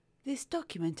This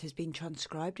document has been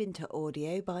transcribed into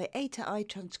audio by A2I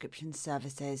Transcription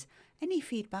Services. Any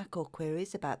feedback or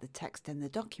queries about the text in the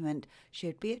document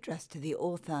should be addressed to the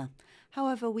author.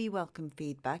 However, we welcome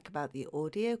feedback about the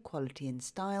audio quality and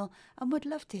style and would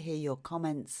love to hear your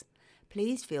comments.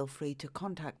 Please feel free to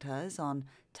contact us on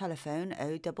telephone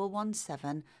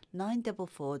 0117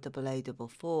 944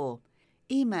 0044.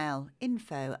 Email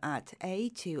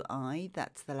info@a2i,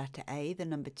 that's the letter A, the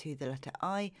number 2, the letter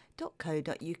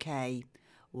I.co.uk.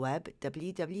 Web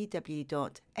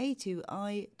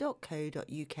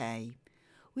www.a2i.co.uk.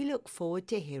 We look forward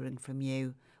to hearing from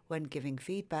you. When giving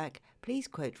feedback, please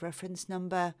quote reference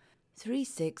number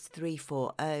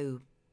 36340.